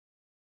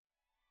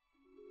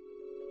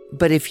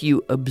But if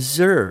you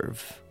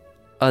observe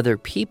other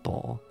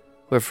people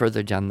who are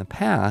further down the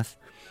path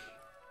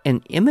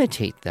and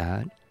imitate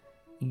that,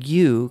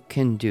 you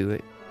can do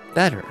it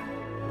better.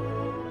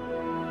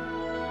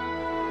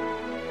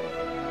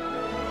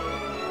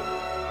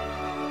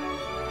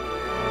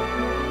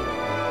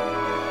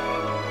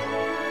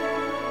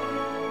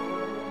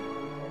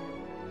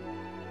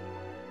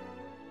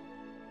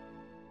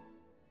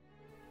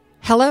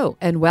 Hello,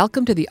 and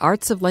welcome to the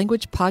Arts of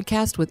Language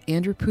podcast with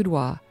Andrew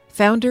Poudois,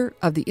 founder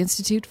of the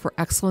Institute for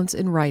Excellence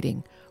in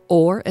Writing,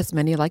 or as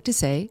many like to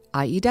say,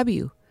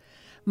 IEW.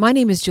 My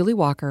name is Julie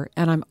Walker,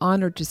 and I'm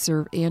honored to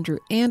serve Andrew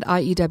and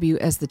IEW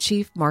as the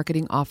Chief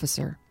Marketing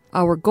Officer.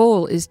 Our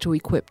goal is to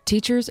equip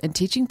teachers and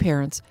teaching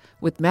parents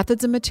with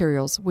methods and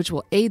materials which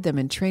will aid them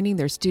in training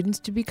their students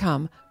to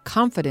become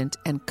confident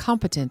and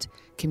competent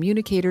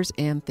communicators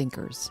and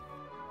thinkers.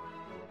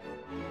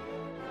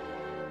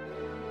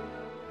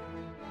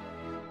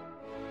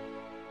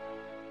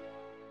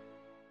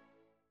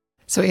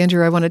 So,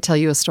 Andrew, I want to tell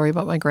you a story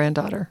about my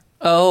granddaughter.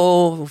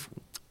 Oh,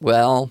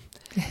 well,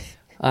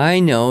 I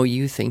know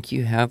you think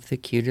you have the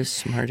cutest,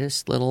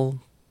 smartest little,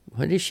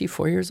 what is she,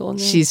 4 years old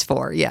now? She's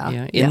 4,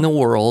 yeah. In the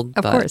world.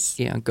 Of course.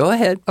 Yeah, go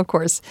ahead. Of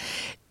course.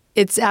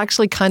 It's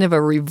actually kind of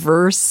a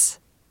reverse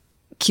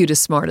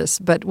cutest,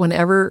 smartest. But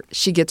whenever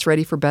she gets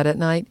ready for bed at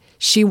night,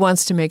 she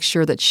wants to make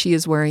sure that she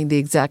is wearing the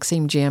exact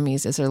same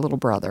jammies as her little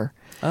brother.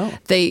 Oh.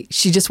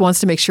 She just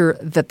wants to make sure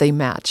that they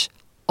match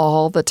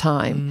all the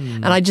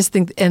time. And I just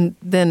think, and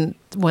then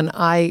when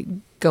I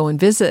go and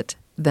visit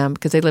them,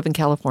 because they live in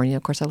California,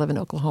 of course I live in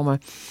Oklahoma,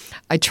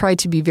 I try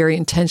to be very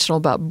intentional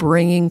about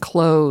bringing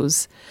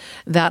clothes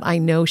that I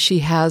know she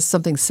has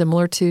something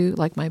similar to,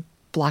 like my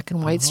black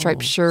and white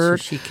striped shirt.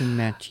 So she can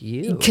match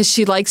you. Because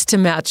she likes to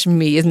match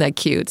me. Isn't that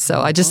cute?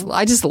 So I just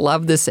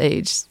love this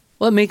age.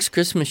 Well, it makes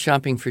Christmas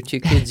shopping for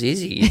two kids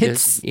easy. You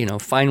just,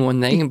 find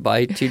one thing and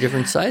buy two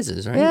different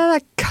sizes, right? Yeah,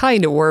 that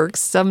kind of works.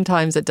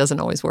 Sometimes it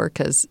doesn't always work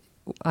because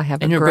I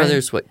have And your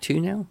brother's, what,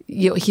 2 now?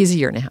 He's a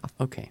year and a half.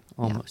 Okay,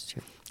 almost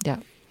 2. Yeah.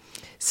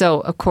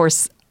 So, of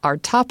course, our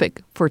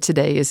topic for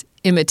today is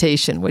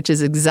imitation, which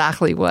is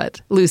exactly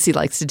what Lucy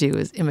likes to do,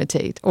 is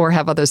imitate or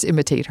have others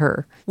imitate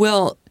her.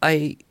 Well,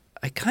 I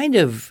kind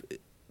of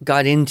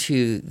got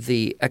into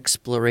the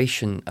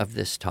exploration of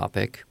this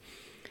topic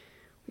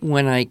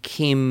when I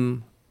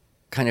came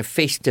kind of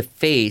face to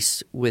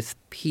face with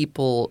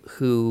people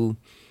who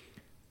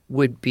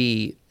would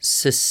be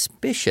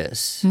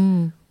suspicious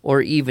or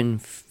even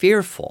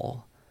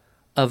fearful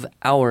of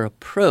our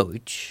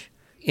approach,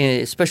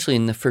 especially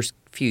in the first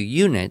few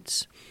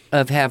units,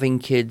 of having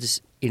kids,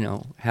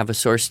 have a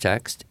source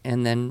text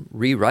and then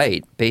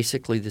rewrite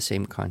basically the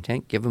same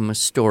content, give them a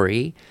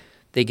story.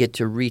 They get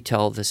to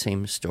retell the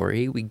same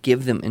story. We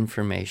give them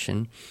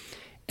information.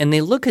 And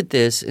they look at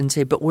this and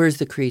say, but where's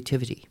the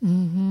creativity?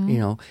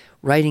 Mm-hmm.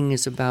 Writing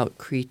is about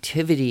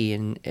creativity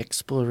and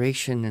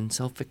exploration and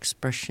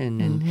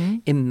self-expression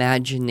and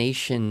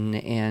imagination,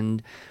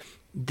 and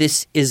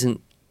this isn't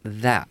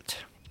that.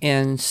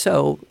 And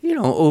so,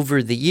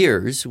 over the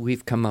years,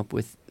 we've come up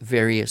with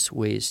various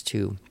ways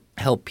to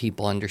help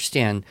people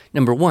understand,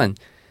 number one,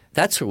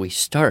 that's where we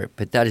start,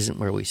 but that isn't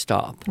where we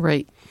stop.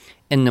 Right.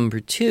 And number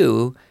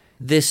two,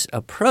 this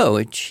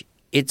approach,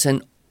 it's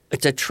a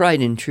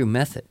tried and true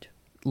method.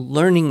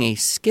 Learning a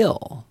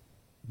skill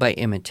by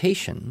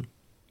imitation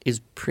is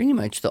pretty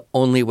much the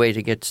only way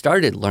to get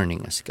started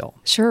learning a skill.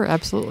 Sure,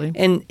 absolutely.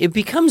 And it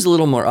becomes a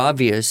little more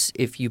obvious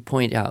if you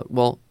point out,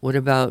 well, what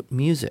about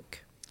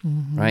music,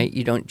 right?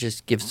 You don't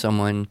just give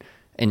someone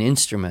an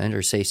instrument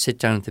or say, sit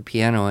down at the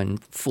piano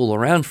and fool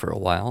around for a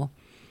while.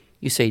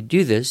 You say,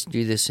 do this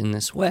in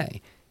this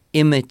way.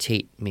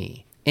 Imitate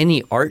me.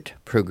 Any art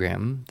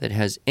program that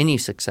has any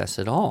success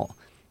at all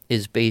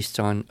is based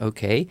on,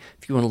 okay,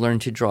 if you want to learn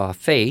to draw a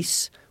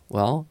face,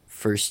 well,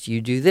 first you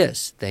do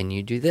this, then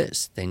you do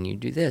this, then you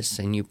do this,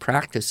 and you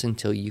practice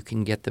until you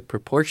can get the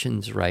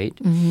proportions right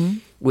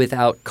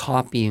without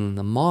copying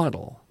the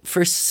model.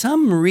 For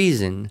some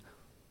reason,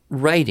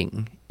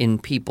 writing in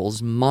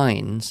people's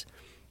minds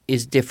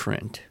is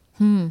different,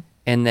 and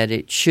that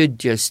it should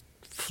just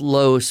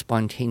flow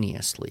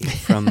spontaneously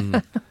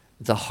from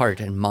the heart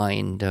and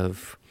mind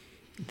of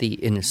the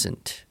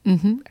innocent,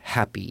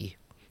 happy,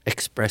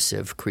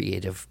 expressive,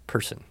 creative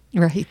person.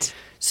 Right.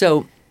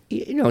 So,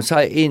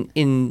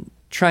 in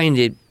trying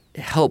to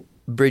help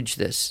bridge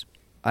this,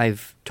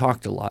 I've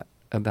talked a lot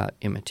about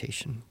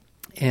imitation.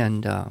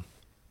 And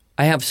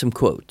I have some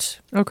quotes.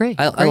 Oh, great.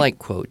 I like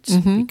quotes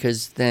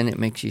because then it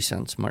makes you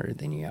sound smarter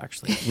than you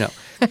actually know.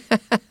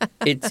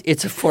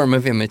 It's a form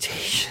of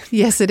imitation.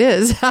 Yes, it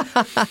is.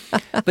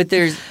 But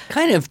there's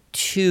kind of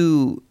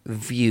two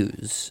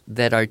views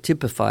that are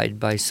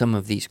typified by some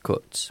of these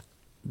quotes.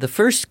 The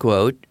first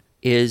quote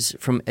is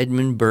from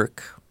Edmund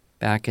Burke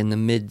back in the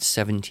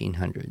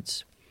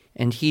mid-1700s.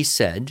 And he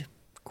said,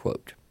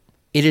 quote,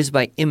 "It is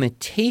by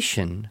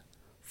imitation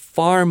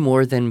far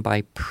more than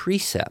by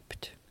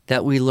precept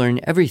that we learn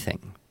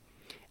everything.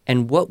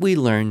 And what we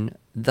learn,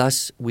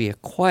 thus we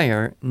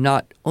acquire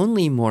not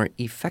only more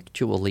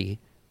effectually,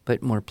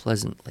 but more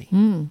pleasantly."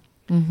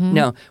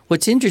 Now,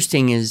 what's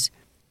interesting is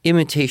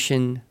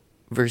imitation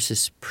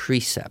versus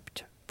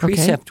precept.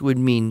 Precept would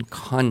mean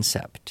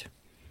concept.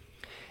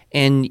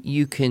 And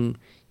you can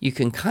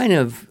kind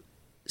of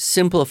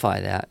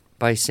simplify that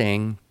by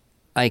saying,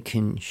 I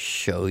can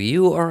show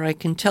you or I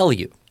can tell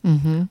you.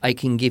 I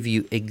can give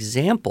you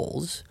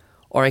examples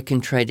or I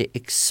can try to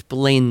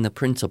explain the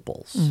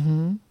principles.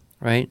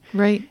 Right?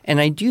 Right. And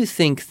I do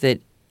think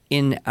that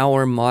in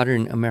our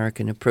modern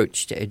American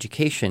approach to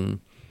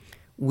education,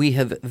 we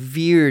have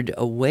veered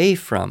away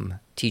from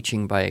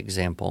teaching by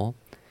example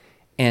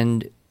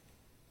and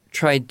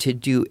tried to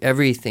do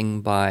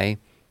everything by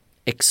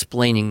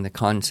explaining the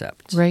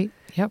concepts. Right.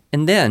 Yep.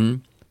 And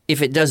then,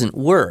 if it doesn't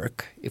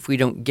work, if we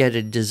don't get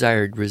a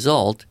desired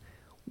result,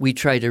 we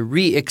try to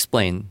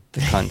re-explain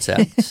the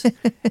concepts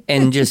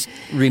and just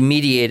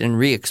remediate and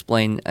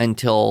re-explain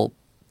until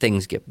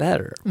things get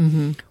better.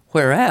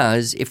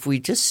 Whereas, if we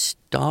just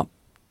stop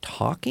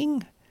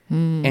talking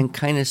and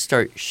kind of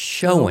start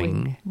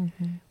showing,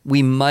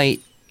 we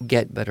might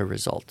get better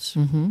results.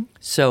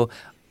 So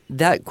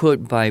that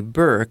quote by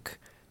Burke,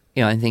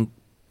 I think,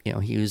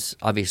 he was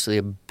obviously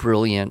a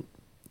brilliant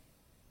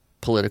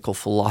political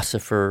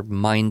philosopher,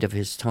 mind of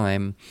his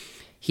time.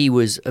 He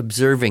was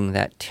observing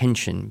that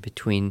tension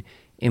between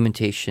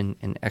imitation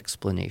and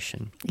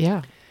explanation.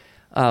 Yeah.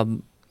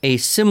 A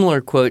similar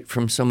quote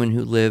from someone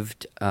who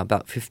lived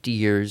about 50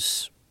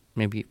 years,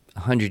 maybe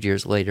 100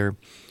 years later,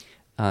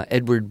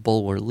 Edward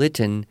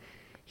Bulwer-Lytton,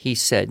 he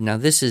said, now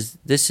this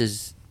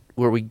is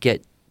where we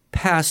get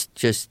past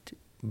just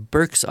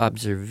Burke's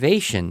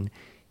observation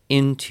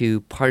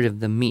into part of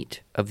the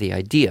meat of the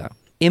idea.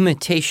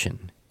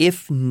 Imitation,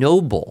 if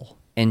noble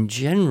and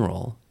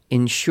general,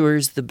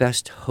 ensures the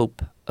best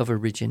hope of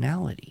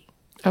originality.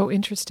 Oh,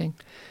 interesting.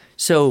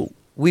 So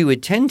we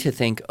would tend to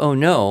think, oh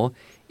no,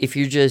 if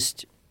you're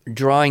just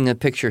drawing a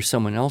picture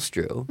someone else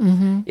drew,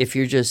 if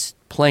you're just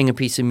playing a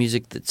piece of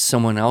music that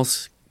someone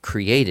else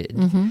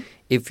created,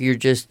 if you're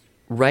just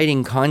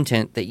writing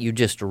content that you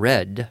just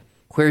read,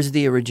 where's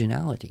the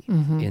originality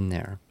in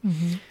there?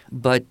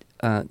 But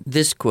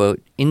this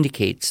quote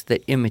indicates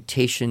that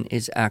imitation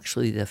is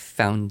actually the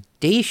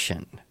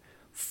foundation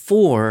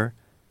for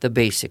the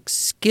basic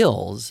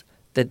skills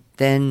that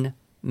then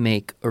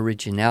make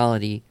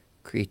originality,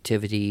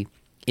 creativity,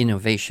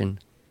 innovation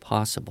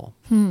possible.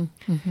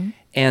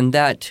 And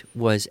that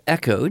was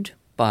echoed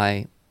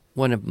by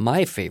one of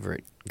my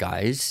favorite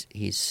guys.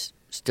 He's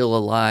still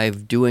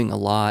alive, doing a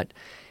lot.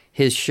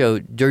 His show,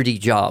 Dirty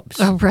Jobs,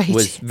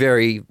 was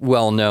very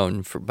well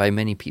known by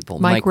many people.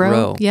 Mike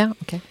Rowe. Yeah,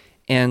 okay.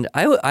 And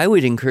I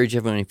would encourage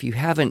everyone, if you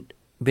haven't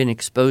been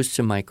exposed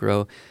to Mike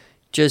Rowe,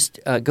 just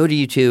go to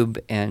YouTube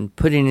and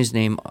put in his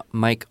name,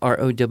 Mike,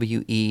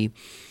 R-O-W-E,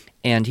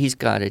 and he's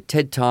got a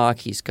TED Talk.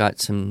 He's got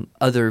some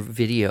other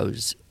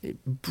videos,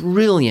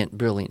 brilliant,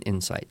 brilliant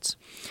insights.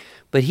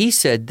 But he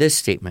said this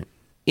statement,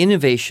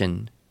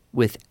 innovation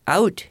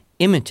without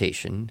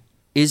imitation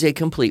is a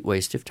complete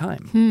waste of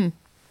time.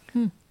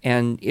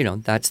 And,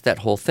 that's that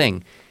whole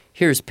thing.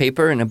 Here's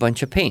paper and a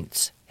bunch of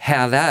paints.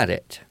 Have at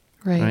it.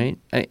 Right?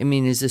 I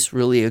mean, is this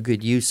really a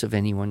good use of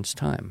anyone's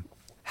time?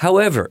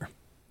 However,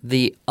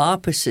 the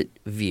opposite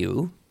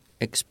view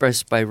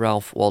expressed by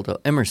Ralph Waldo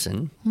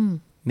Emerson,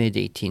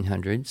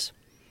 mid-1800s,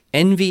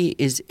 envy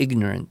is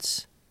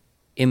ignorance,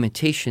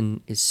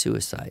 imitation is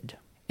suicide.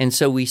 And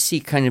so we see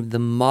kind of the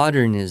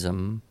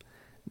modernism,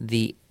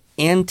 the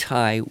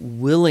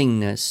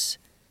anti-willingness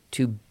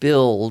to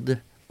build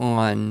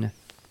on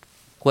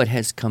what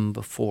has come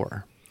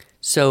before.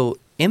 So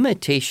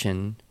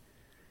imitation,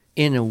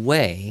 in a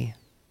way,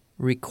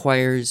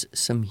 requires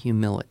some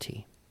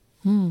humility.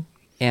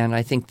 And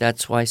I think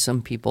that's why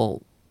some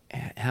people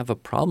have a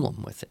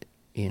problem with it.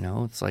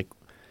 It's like,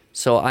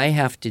 so I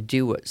have to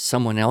do what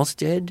someone else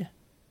did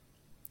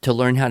to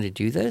learn how to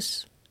do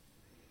this?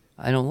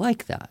 I don't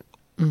like that.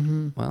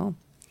 Well,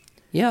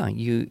 yeah,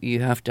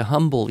 you have to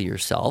humble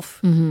yourself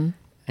and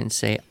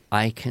say,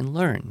 I can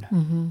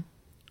learn.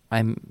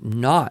 I'm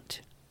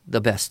not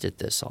the best at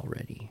this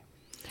already,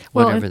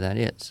 whatever that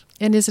is.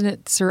 And isn't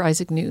it Sir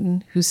Isaac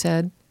Newton who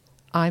said,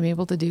 I'm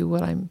able to do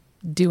what I'm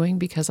doing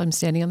because I'm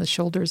standing on the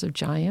shoulders of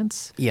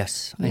giants?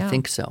 Yes, I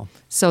think so.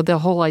 So the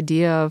whole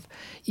idea of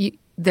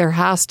there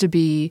has to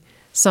be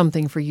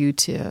something for you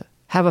to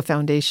have a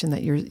foundation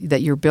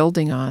that you're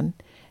building on.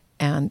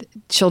 And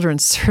children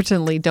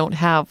certainly don't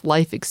have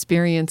life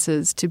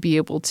experiences to be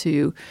able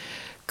to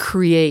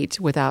create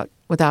without,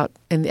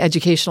 in the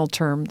educational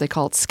term, they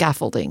call it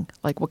scaffolding.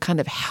 Like, what kind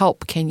of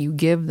help can you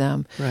give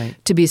them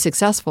to be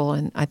successful?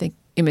 And I think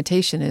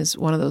imitation is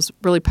one of those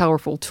really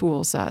powerful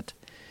tools that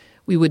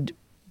we would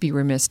be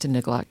remiss to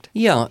neglect.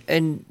 Yeah,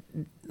 and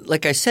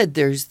like I said,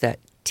 there's that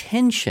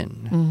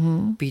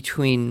tension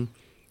between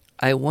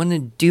I want to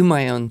do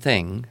my own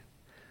thing,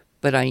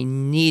 but I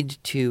need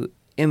to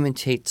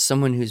imitate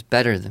someone who's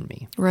better than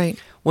me. Right.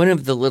 One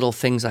of the little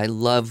things I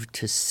love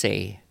to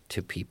say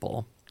to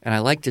people, and I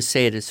like to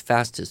say it as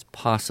fast as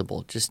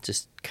possible, just to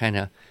kind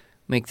of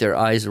make their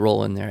eyes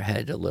roll in their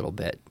head a little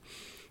bit,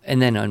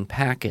 and then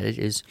unpack it,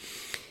 is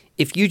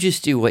if you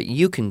just do what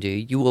you can do,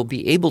 you will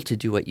be able to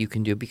do what you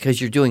can do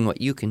because you're doing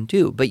what you can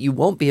do, but you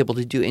won't be able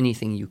to do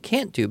anything you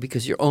can't do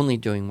because you're only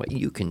doing what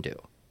you can do.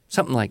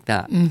 Something like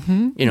that.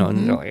 And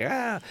they're like,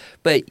 ah.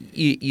 But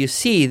you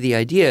see, the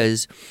idea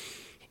is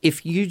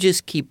if you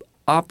just keep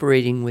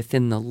operating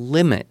within the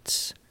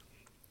limits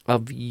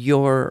of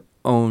your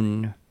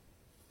own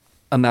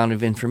amount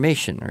of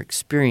information or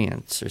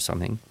experience or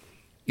something,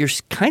 you're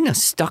kind of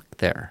stuck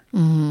there,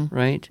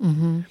 right?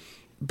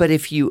 But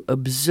if you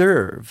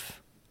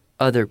observe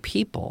other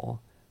people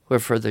who are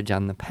further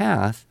down the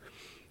path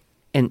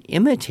and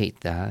imitate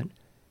that,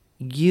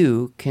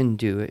 you can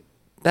do it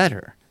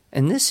better.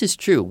 And this is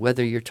true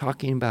whether you're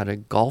talking about a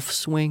golf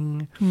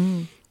swing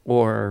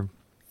or,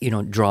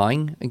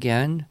 drawing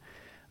again.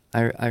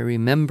 I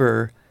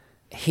remember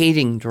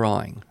hating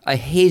drawing. I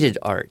hated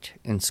art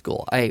in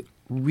school. I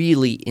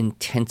really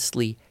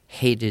intensely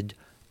hated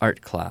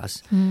art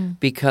class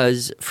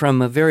because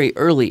from a very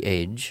early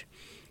age,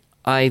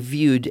 I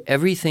viewed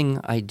everything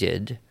I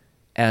did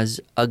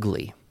as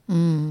ugly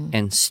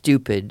and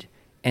stupid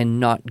and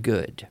not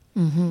good.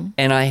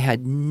 And I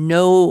had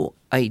no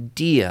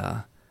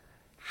idea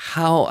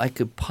how I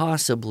could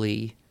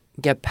possibly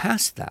get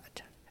past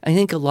that. I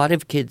think a lot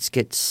of kids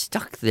get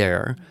stuck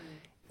there,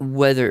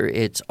 whether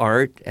it's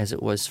art, as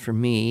it was for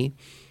me,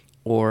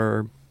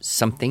 or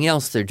something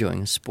else they're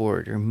doing, a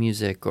sport or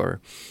music or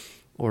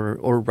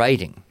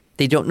writing.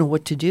 They don't know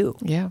what to do.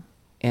 Yeah.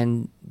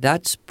 And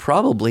that's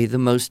probably the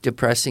most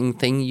depressing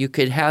thing you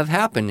could have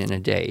happen in a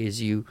day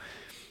is you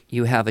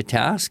have a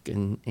task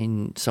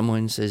and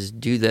someone says,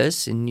 do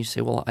this, and you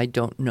say, well, I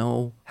don't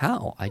know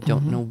how. I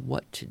don't know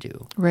what to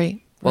do.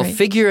 Right. Well,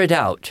 figure it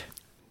out.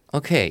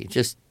 Okay,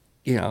 just,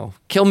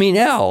 kill me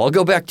now. I'll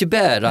go back to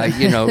bed.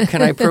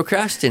 Can I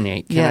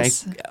procrastinate? Can I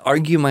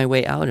argue my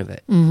way out of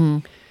it?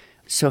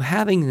 So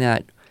having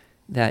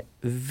that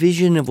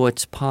vision of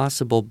what's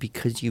possible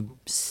because you've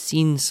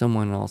seen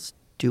someone else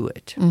do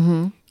it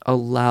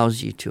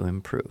allows you to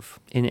improve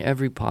in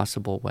every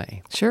possible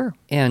way. Sure.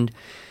 And,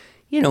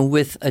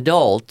 with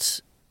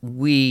adults,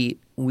 we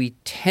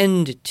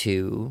tend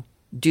to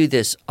do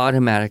this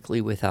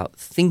automatically without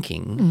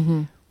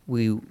thinking.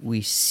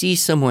 We see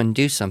someone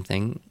do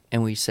something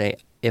and we say,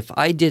 if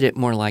I did it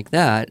more like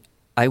that,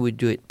 I would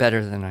do it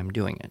better than I'm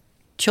doing it.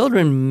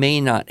 Children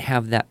may not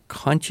have that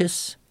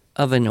conscious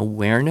of an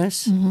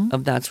awareness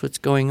of that's what's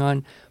going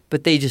on,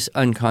 but they just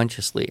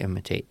unconsciously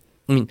imitate.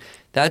 I mean,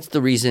 that's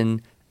the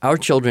reason our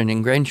children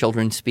and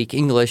grandchildren speak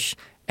English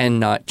and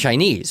not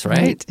Chinese,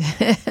 right?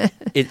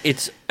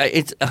 It's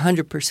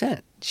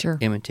 100%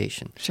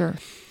 imitation. Sure.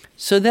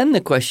 So then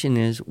the question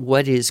is,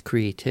 what is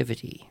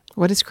creativity?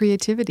 What is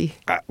creativity?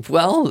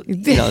 Well,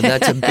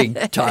 that's a big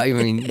topic. I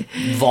mean,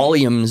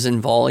 volumes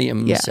and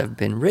volumes have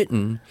been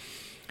written.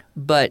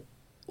 But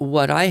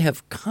what I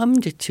have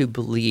come to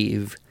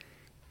believe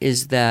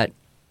is that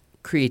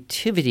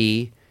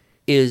creativity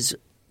is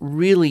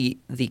really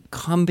the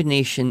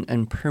combination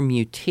and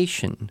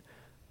permutation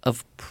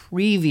of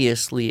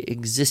previously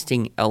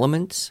existing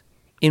elements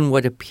in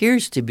what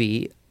appears to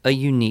be a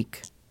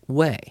unique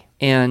way.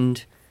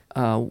 And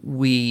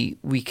we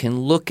can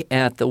look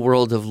at the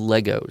world of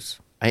Legos.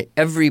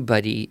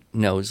 Everybody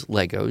knows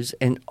Legos,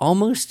 and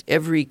almost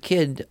every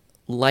kid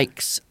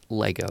likes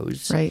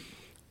Legos, right,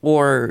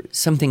 or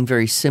something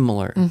very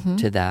similar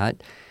to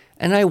that.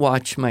 And I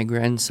watch my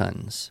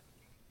grandsons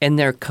and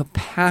their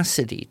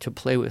capacity to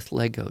play with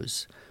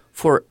Legos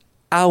for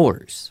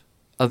hours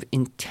of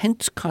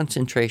intense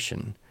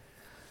concentration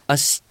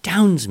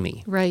astounds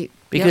me. Right.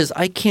 Because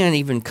I can't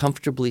even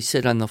comfortably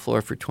sit on the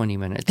floor for 20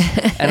 minutes,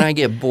 and I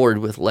get bored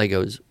with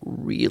Legos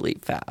really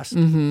fast.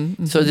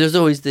 So there's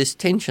always this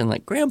tension,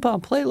 like, Grandpa,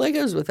 play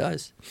Legos with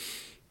us.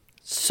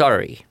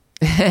 Sorry.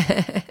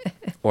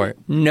 Or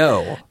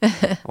no.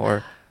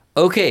 Or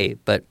okay,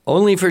 but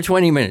only for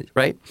 20 minutes,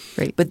 right?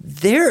 Right. But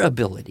their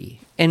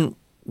ability, and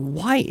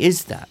why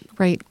is that?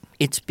 Right.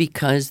 It's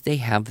because they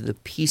have the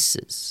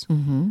pieces.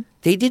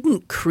 They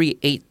didn't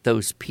create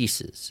those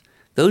pieces.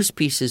 Those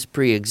pieces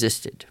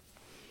pre-existed.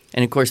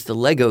 And, of course, the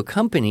Lego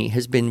company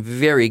has been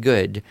very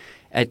good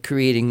at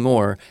creating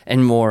more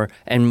and more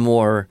and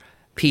more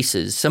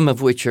pieces, some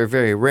of which are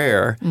very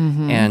rare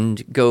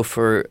and go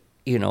for,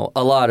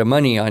 a lot of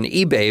money on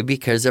eBay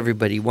because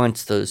everybody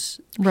wants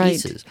those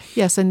pieces. Right.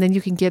 Yes, and then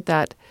you can get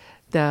that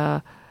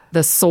the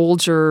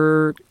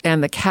soldier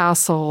and the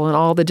castle and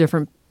all the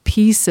different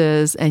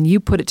pieces, and you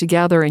put it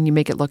together and you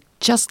make it look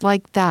just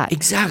like that.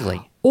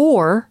 Exactly.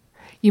 Or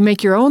you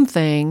make your own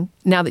thing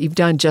now that you've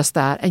done just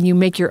that, and you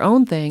make your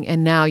own thing,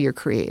 and now you're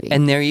creating.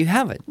 And there you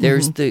have it.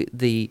 There's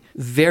the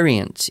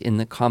variance in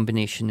the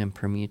combination and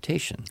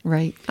permutation.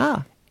 Right.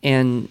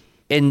 And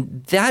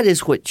that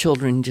is what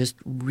children just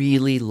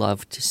really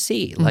love to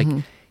see. Like,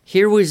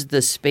 here was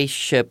the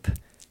spaceship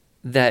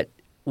that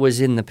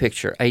was in the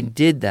picture. I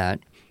did that.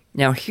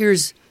 Now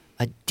here's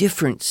a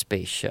different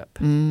spaceship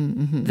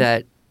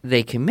that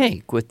they can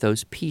make with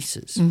those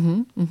pieces.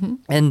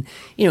 And,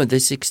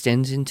 this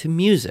extends into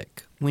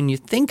music. When you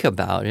think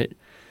about it,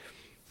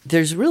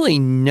 there's really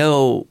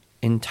no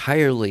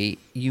entirely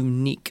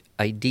unique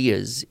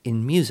ideas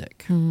in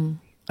music.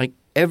 Like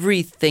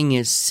everything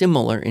is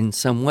similar in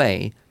some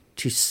way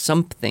to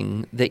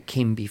something that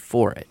came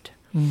before it.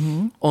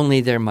 Only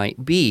there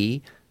might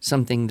be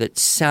something that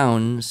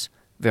sounds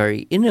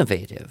very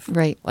innovative.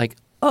 Right. Like,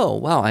 oh,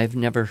 wow, I've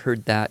never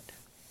heard that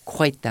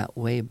quite that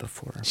way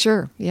before.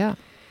 Sure, yeah.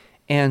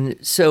 And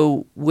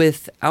so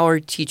with our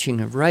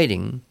teaching of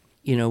writing,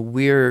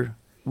 we're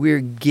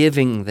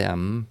giving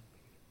them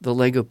the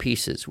Lego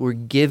pieces. We're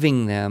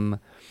giving them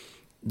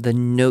the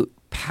note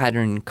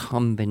pattern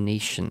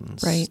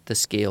combinations, right. The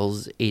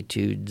scales,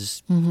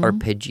 etudes,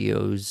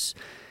 arpeggios,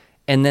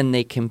 and then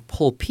they can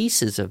pull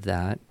pieces of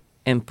that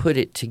and put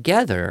it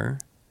together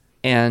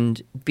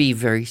and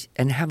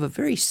have a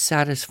very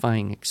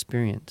satisfying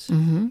experience.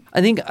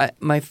 I think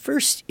my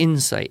first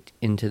insight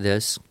into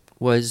this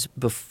was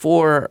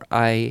before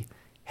I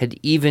had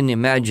even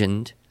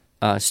imagined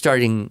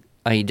starting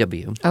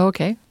IEW. Oh,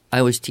 okay.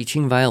 I was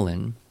teaching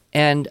violin,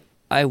 and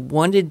I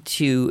wanted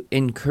to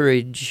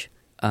encourage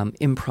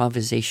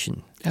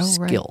improvisation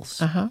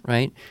skills,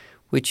 right?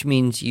 Which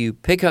means you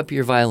pick up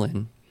your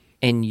violin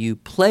and you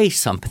play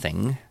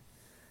something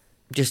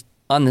just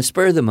on the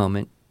spur of the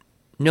moment,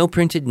 no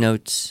printed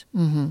notes,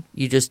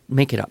 you just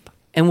make it up.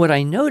 And what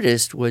I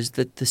noticed was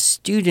that the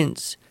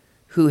students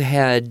who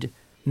had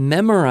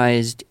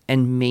memorized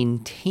and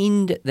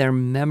maintained their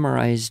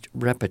memorized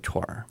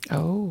repertoire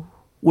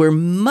were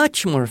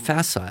much more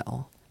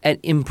facile at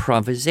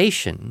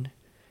improvisation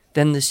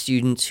than the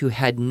students who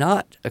had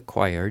not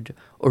acquired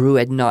or who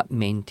had not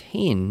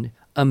maintained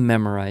a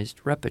memorized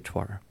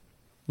repertoire.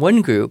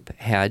 One group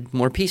had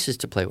more pieces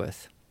to play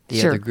with.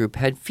 The other group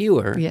had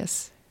fewer.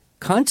 Yes.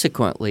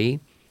 Consequently,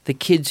 the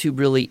kids who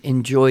really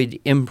enjoyed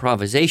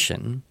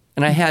improvisation,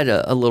 and I had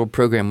a little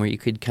program where you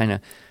could kind of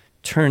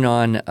turn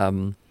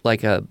on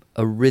like a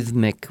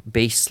rhythmic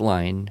bass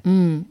line,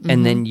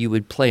 and then you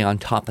would play on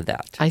top of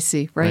that. I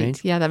see.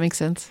 Right. Yeah, that makes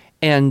sense.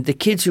 And the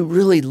kids who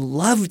really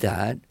loved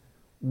that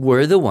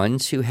were the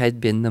ones who had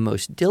been the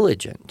most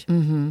diligent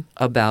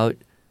about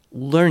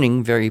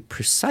learning very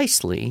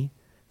precisely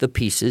the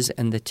pieces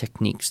and the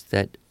techniques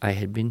that I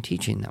had been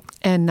teaching them.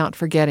 And not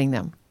forgetting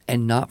them.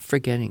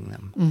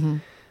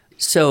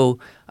 So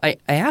I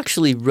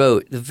actually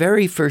wrote the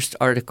very first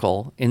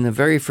article in the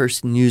very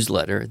first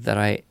newsletter that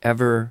I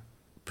ever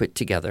put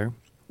together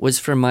was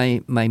for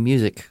my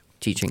music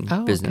teaching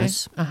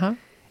business. Okay.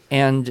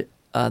 And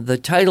the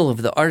title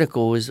of the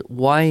article was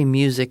Why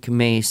Music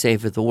May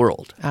Save the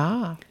World.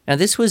 Now,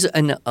 this was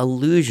an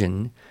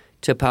allusion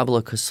to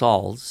Pablo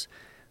Casals,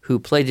 who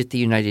played at the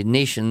United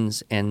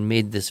Nations and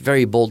made this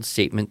very bold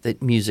statement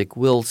that music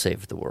will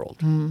save the world.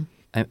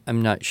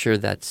 I'm not sure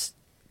that's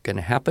going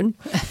to happen.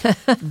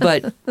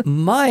 But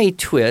my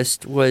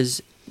twist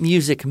was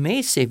music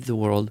may save the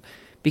world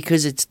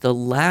because it's the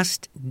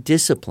last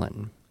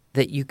discipline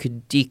that you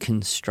could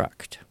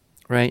deconstruct,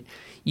 right?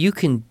 You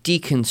can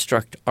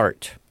deconstruct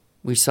art.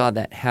 We saw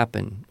that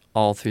happen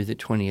all through the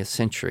 20th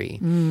century.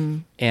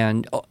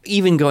 And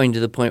even going to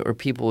the point where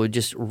people would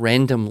just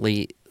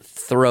randomly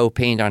throw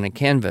paint on a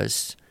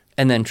canvas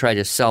and then try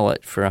to sell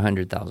it for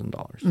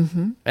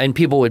 $100,000. And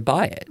people would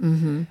buy it.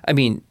 I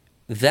mean,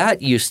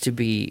 that used to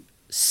be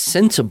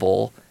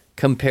sensible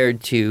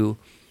compared to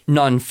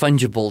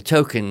non-fungible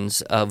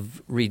tokens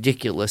of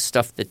ridiculous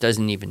stuff that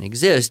doesn't even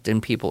exist,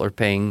 and people are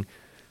paying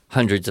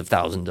hundreds of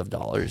thousands of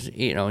dollars,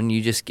 and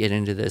you just get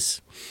into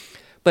this.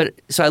 But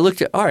so I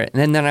looked at art,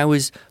 and then I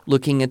was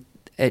looking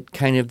at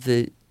kind of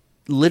the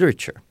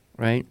literature,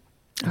 right?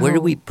 Where do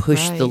we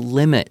push the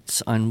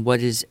limits on what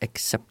is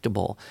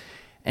acceptable?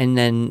 And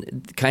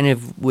then kind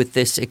of with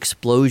this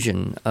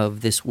explosion of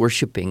this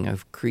worshiping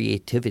of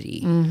creativity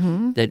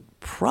that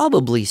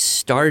probably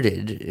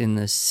started in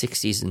the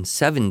 60s and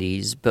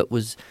 70s, but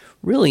was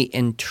really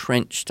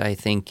entrenched, I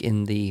think,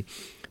 in the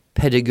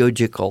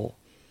pedagogical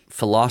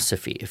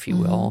philosophy, if you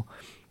will,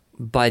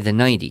 by the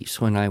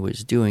 90s when I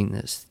was doing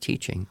this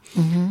teaching.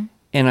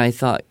 And I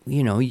thought,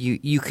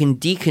 you can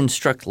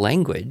deconstruct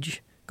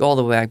language, go all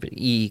the way back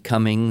to E.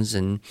 Cummings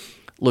and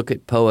look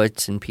at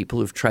poets and people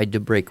who've tried to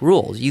break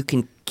rules. You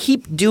can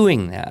keep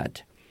doing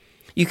that.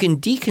 You can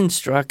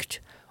deconstruct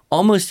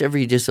almost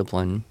every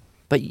discipline,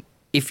 but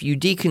if you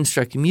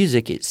deconstruct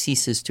music, it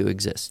ceases to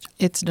exist.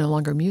 It's no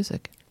longer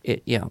music.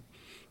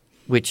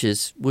 Which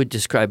would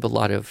describe a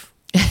lot of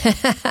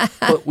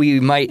what we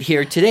might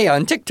hear today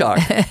on TikTok.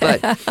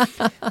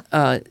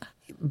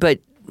 But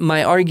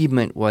my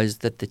argument was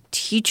that the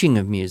teaching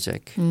of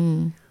music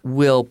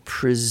will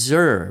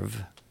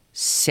preserve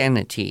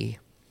sanity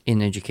in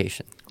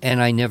education.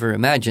 And I never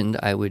imagined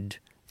I would,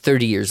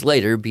 30 years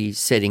later, be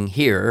sitting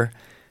here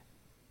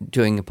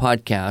doing a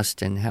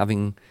podcast and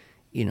having,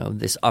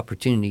 this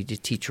opportunity to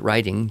teach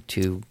writing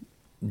to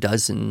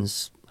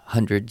dozens,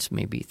 hundreds,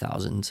 maybe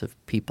thousands of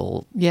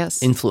people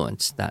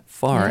influenced that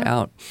far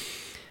out.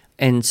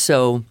 And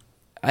so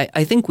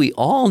I think we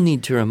all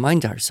need to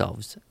remind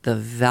ourselves the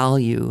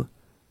value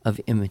of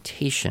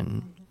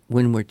imitation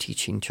when we're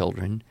teaching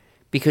children,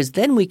 because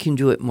then we can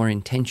do it more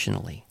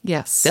intentionally.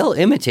 Yes. They'll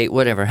imitate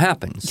whatever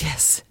happens.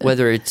 Yes.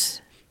 Whether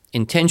it's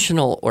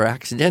intentional or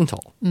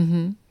accidental.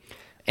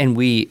 And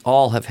we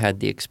all have had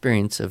the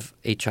experience of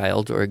a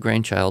child or a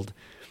grandchild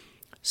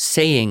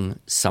saying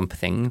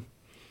something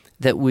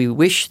that we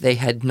wish they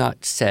had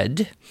not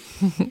said.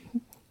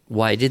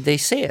 Why did they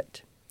say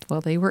it?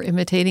 Well, they were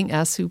imitating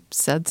us who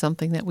said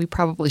something that we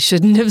probably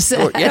shouldn't have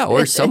said.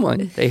 Or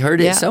someone. They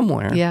heard it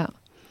somewhere. Yeah.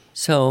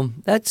 So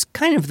that's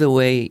kind of the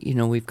way,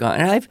 we've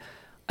gone. And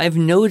I've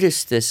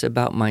noticed this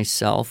about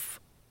myself.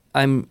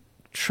 I'm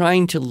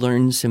trying to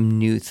learn some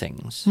new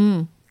things.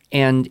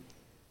 And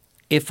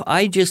if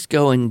I just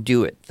go and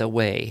do it the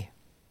way,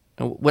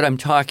 what I'm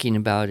talking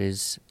about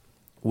is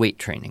weight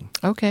training.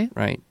 Okay.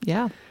 Right?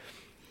 Yeah.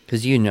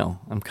 Because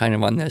I'm kind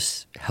of on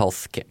this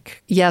health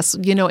kick. Yes.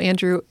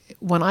 Andrew,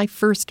 when I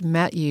first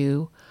met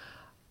you,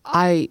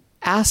 I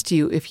asked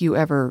you if you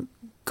ever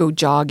go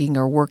jogging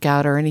or work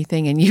out or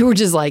anything, and you were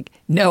just like,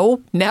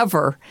 no,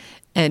 never.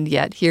 And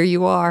yet here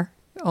you are,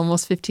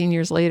 almost 15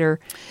 years later,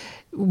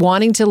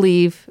 wanting to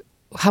leave.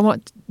 How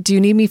much do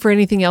you need me for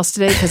anything else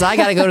today? Because I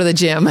got to go to the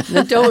gym.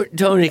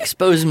 Don't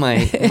expose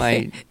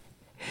my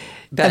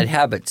bad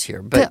habits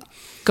here. But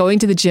going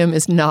to the gym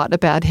is not a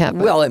bad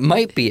habit. Well, it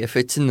might be if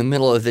it's in the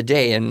middle of the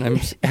day and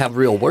I have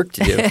real work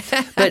to do.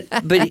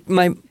 But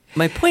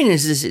my point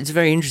is it's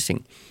very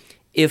interesting.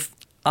 If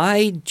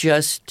I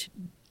just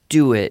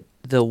do it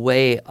the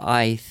way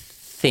I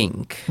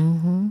think,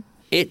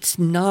 it's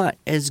not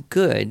as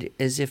good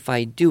as if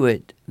I do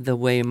it the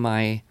way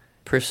my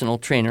personal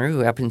trainer, who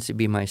happens to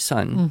be my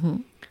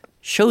son,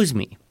 shows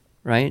me,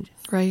 right?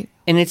 Right.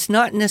 And it's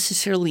not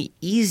necessarily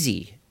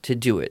easy to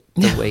do it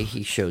the way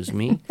he shows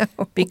me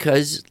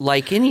because,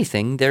 like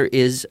anything, there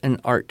is an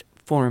art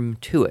form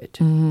to it.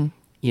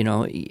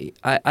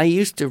 I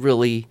used to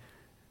really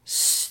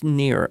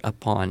sneer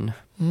upon,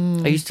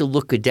 I used to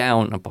look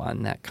down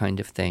upon that kind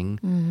of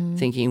thing,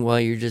 thinking, well,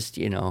 you're just,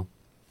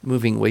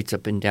 moving weights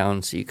up and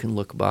down so you can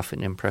look buff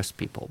and impress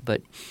people.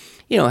 But,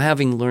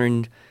 having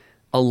learned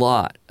a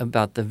lot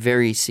about the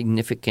very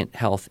significant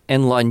health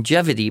and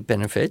longevity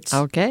benefits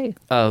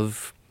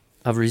of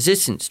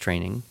resistance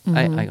training,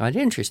 I got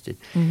interested.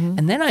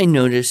 And then I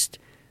noticed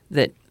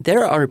that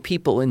there are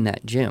people in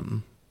that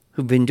gym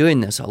who've been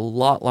doing this a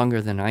lot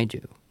longer than I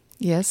do.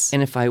 Yes.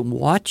 And if I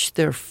watch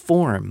their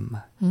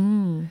form,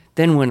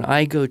 then when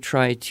I go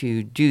try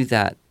to do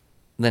that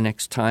the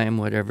next time,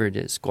 whatever it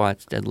is,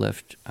 squats,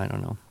 deadlift, I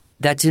don't know,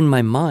 that's in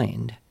my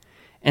mind.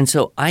 And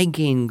so I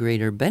gain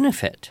greater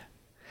benefit.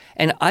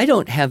 And I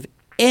don't have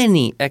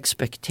any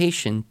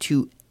expectation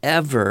to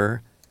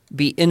ever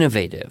be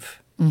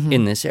innovative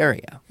in this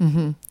area.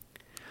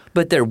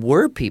 But there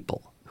were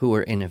people who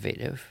were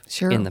innovative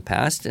in the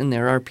past, and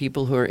there are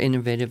people who are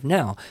innovative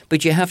now.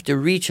 But you have to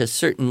reach a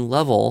certain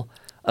level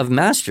of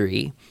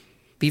mastery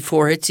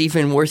before it's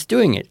even worth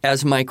doing it.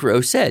 As Mike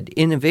Rowe said,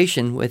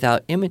 innovation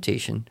without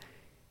imitation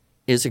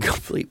is a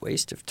complete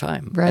waste of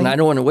time. Right. And I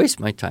don't want to waste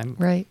my time.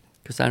 Right.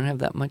 Because I don't have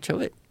that much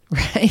of it.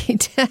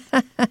 Right.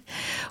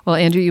 Well,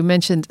 Andrew, you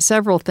mentioned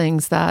several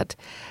things that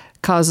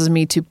causes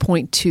me to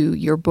point to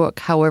your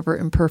book, however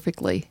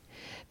imperfectly,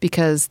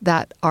 because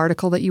that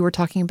article that you were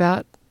talking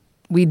about,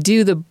 we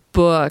do the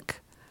book.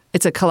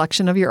 It's a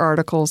collection of your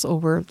articles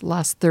over the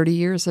last 30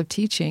 years of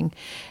teaching.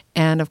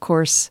 And of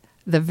course,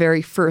 the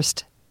very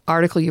first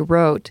article you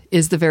wrote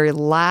is the very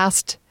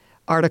last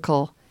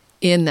article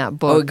in that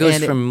book. Oh, it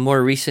goes from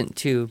more recent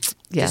to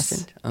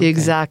distant? Yes,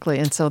 exactly.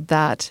 And so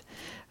that,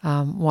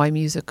 Why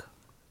Music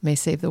May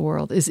Save the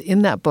World, is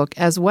in that book,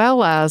 as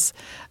well as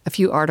a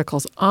few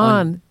articles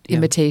on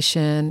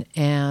imitation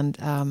and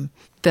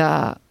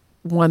the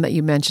one that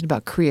you mentioned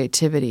about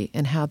creativity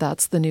and how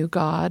that's the new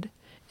God,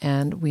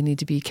 and we need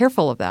to be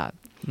careful of that.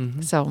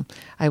 So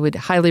I would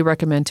highly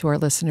recommend to our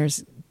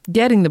listeners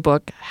getting the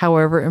book,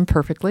 however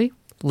imperfectly,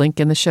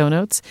 link in the show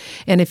notes.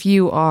 And if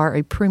you are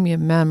a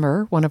premium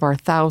member, one of our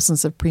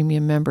thousands of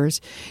premium members,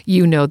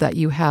 you know that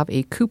you have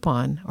a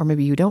coupon, or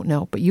maybe you don't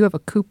know, but you have a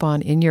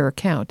coupon in your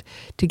account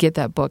to get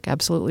that book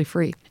absolutely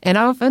free. And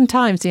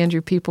oftentimes, Andrew,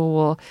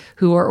 people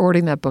who are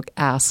ordering that book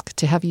ask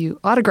to have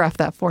you autograph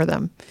that for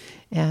them.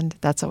 And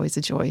that's always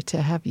a joy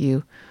to have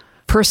you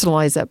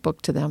personalize that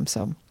book to them.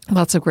 So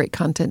lots of great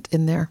content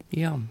in there.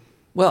 Yeah.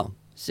 Well,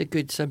 it's a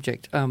good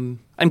subject. I'm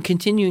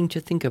continuing to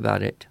think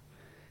about it.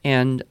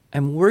 And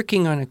I'm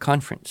working on a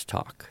conference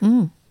talk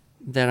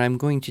that I'm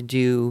going to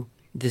do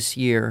this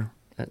year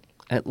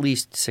at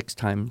least 6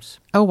 times.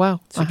 Oh, wow.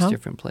 6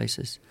 different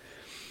places.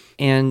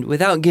 And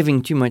without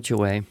giving too much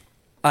away,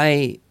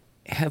 I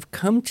have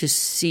come to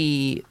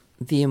see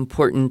the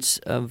importance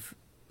of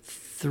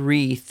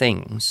 3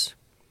 things.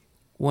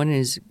 One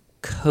is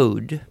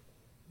code,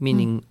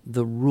 meaning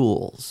the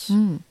rules.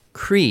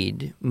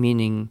 Creed,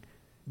 meaning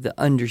the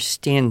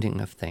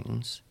understanding of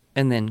things.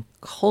 And then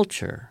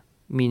culture,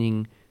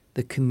 meaning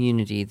the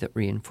community that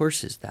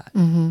reinforces that.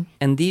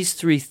 And these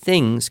 3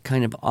 things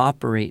kind of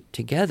operate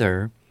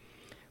together,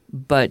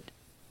 but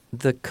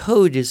the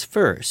code is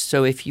first.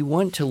 So if you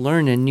want to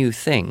learn a new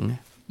thing,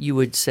 you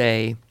would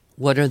say,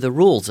 what are the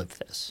rules of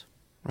this,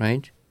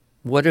 right?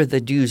 What are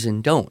the do's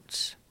and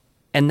don'ts?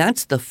 And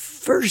that's the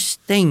first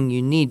thing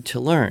you need to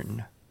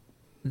learn.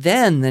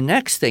 Then the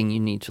next thing you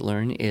need to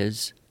learn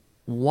is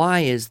why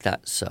is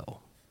that so?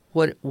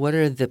 What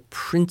are the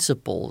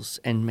principles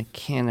and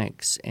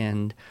mechanics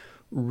and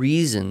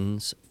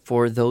reasons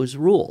for those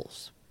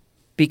rules?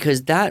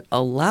 Because that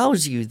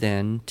allows you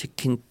then to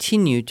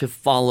continue to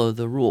follow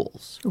the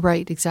rules.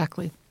 Right,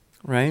 exactly.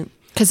 Right?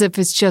 Because if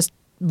it's just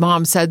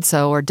mom said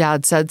so or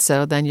dad said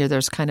so, then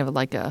there's kind of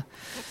like a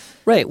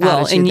right.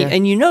 Well, attitude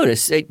and you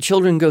notice that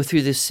children go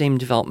through this same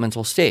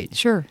developmental stage.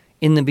 Sure.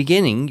 In the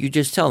beginning, you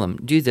just tell them,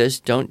 do this,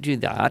 don't do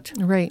that.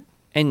 Right.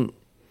 And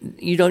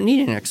you don't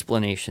need an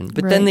explanation.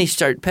 But Right. then they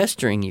start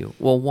pestering you.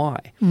 Well,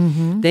 why?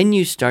 Mm-hmm. Then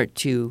you start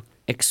to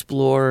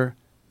explore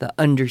the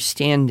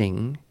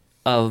understanding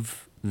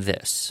of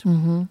this.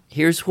 Mm-hmm.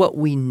 Here's what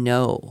we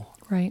know.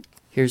 Right.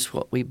 Here's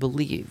what we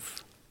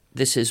believe.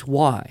 This is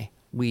why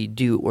we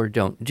do or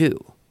don't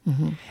do.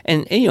 Mm-hmm.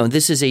 And,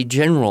 this is a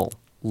general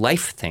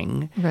life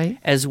thing, right,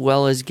 as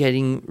well as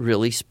getting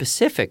really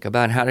specific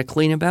about how to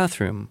clean a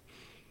bathroom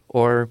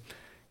or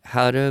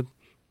how to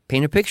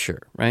paint a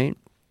picture, right?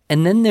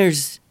 And then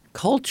there's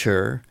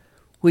culture,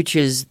 which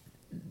is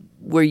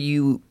where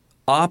you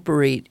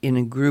operate in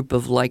a group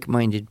of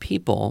like-minded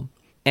people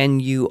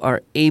and you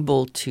are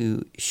able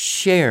to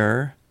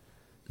share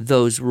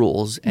those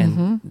rules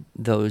and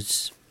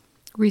those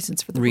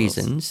reasons for the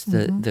reasons,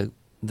 rules.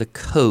 The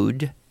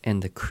code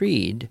and the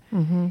creed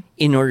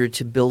in order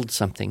to build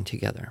something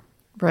together.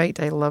 Right.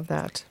 I love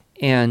that.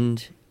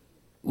 And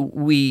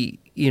we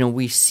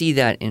see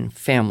that in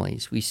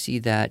families. We see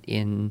that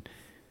in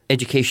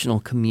educational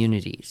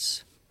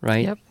communities,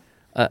 right? Yep.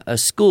 A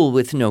school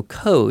with no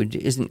code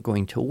isn't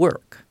going to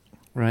work,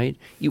 right?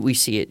 We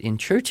see it in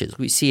churches.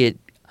 We see it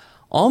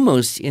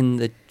almost in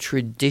the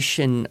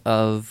tradition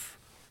of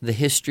the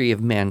history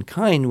of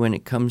mankind when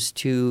it comes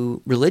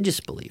to religious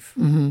belief.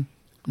 Mm-hmm.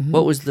 Mm-hmm.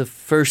 What was the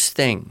first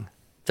thing?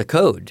 The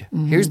code.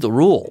 Mm-hmm. Here's the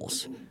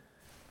rules.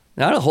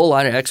 Not a whole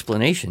lot of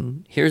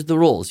explanation. Here's the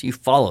rules. You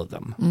follow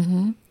them.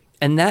 Mm-hmm.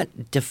 And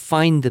that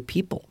defined the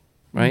people,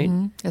 right?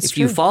 Mm-hmm. That's if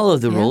true. you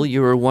followed the rule,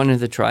 you were one of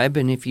the tribe,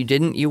 and if you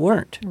didn't, you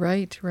weren't.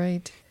 Right,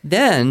 right.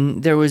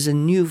 Then there was a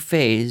new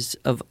phase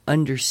of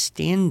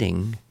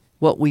understanding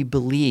what we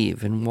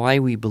believe and why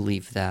we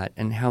believe that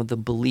and how the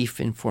belief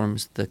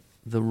informs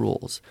the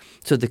rules.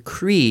 So the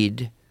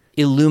creed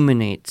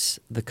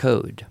illuminates the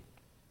code.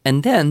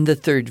 And then the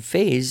third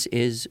phase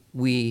is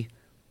we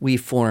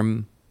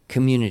form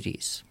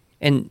communities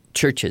and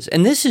churches.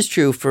 And this is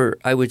true for,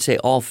 I would say,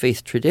 all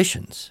faith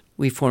traditions.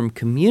 We form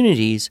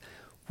communities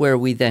where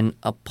we then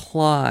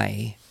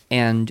apply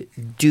and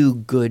do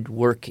good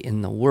work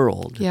in the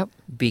world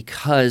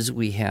because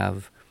we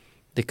have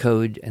the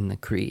code and the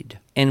creed.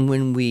 And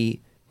when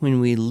we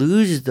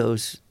lose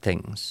those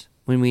things,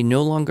 when we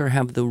no longer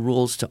have the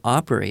rules to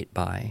operate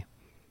by,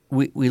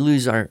 we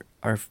lose our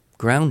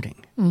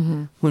grounding.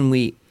 Mm-hmm. When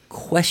we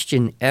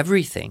question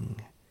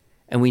everything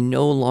and we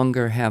no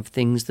longer have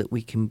things that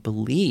we can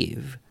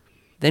believe,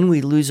 then we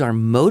lose our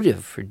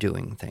motive for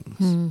doing things.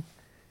 Mm-hmm.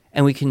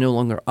 And we can no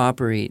longer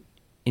operate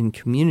in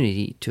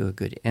community to a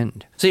good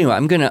end. So anyway,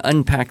 I'm going to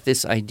unpack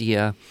this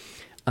idea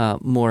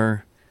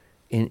more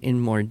in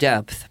more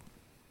depth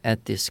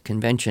at this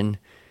convention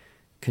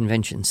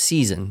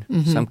season.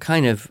 Mm-hmm. So I'm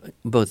kind of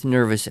both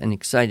nervous and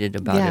excited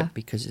about it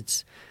because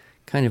it's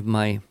kind of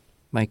my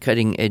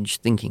cutting edge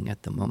thinking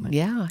at the moment.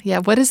 Yeah, yeah.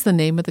 What is the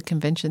name of the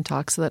convention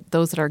talk so that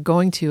those that are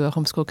going to a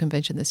homeschool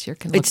convention this year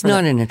can look It's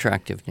not an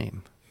attractive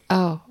name.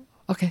 Oh,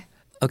 okay.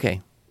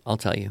 Okay, I'll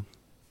tell you.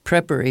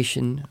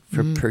 Preparation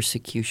for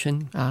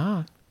Persecution.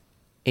 Ah.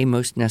 A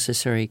Most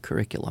Necessary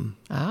Curriculum.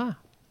 Ah.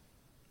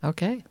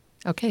 Okay.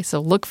 Okay, so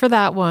look for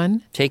that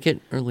one. Take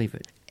it or leave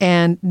it.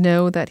 And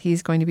know that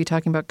he's going to be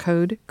talking about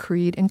code,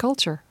 creed, and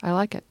culture. I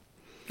like it.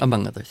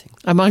 Among other things.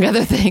 Among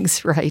other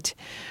things, right.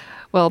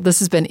 Well, this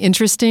has been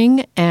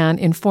interesting and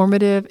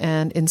informative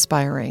and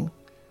inspiring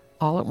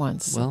all at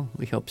once. Well,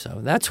 we hope so.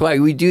 That's why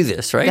we do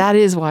this, right? That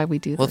is why we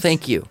do this. Well,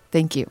 thank you.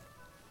 Thank you.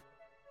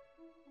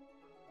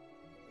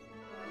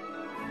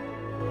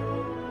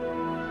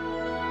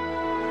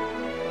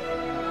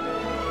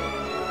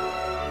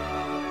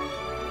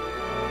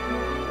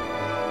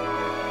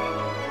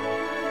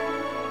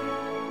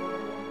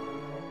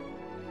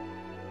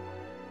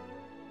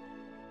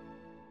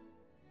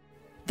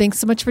 Thanks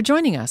so much for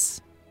joining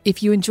us.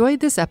 If you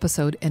enjoyed this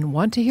episode and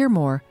want to hear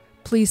more,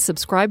 please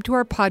subscribe to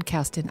our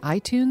podcast in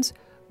iTunes,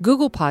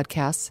 Google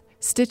Podcasts,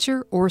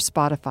 Stitcher, or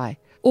Spotify,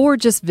 or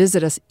just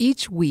visit us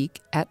each week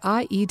at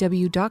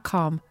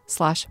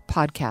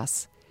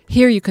iew.com/podcasts.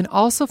 Here you can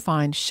also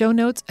find show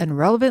notes and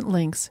relevant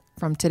links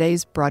from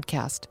today's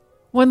broadcast.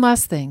 One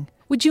last thing,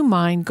 would you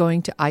mind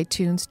going to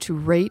iTunes to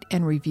rate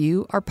and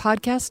review our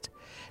podcast?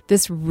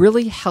 This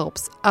really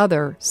helps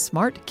other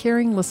smart,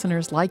 caring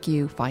listeners like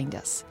you find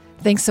us.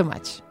 Thanks so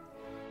much.